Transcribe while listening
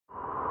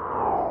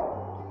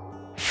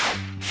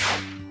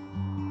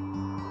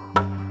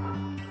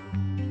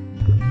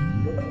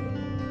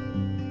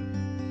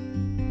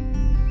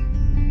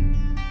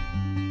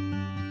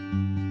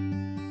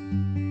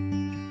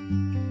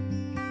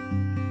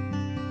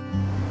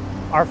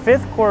Our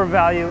fifth core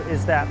value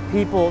is that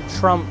people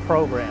trump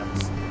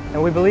programs.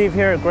 And we believe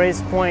here at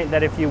GracePoint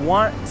that if you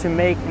want to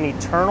make an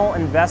eternal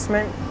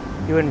investment,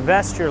 you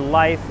invest your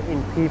life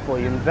in people.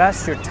 You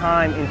invest your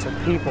time into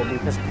people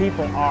because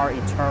people are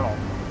eternal.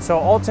 So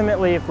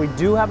ultimately, if we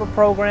do have a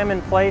program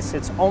in place,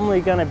 it's only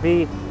going to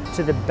be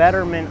to the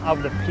betterment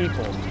of the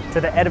people,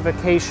 to the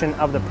edification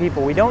of the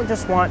people. We don't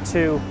just want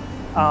to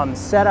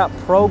set up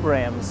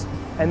programs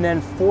and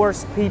then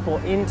force people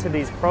into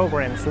these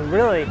programs. So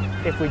really,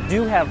 if we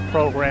do have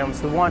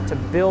programs, we want to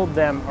build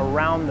them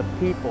around the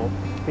people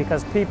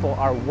because people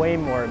are way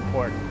more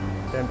important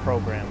than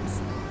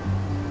programs.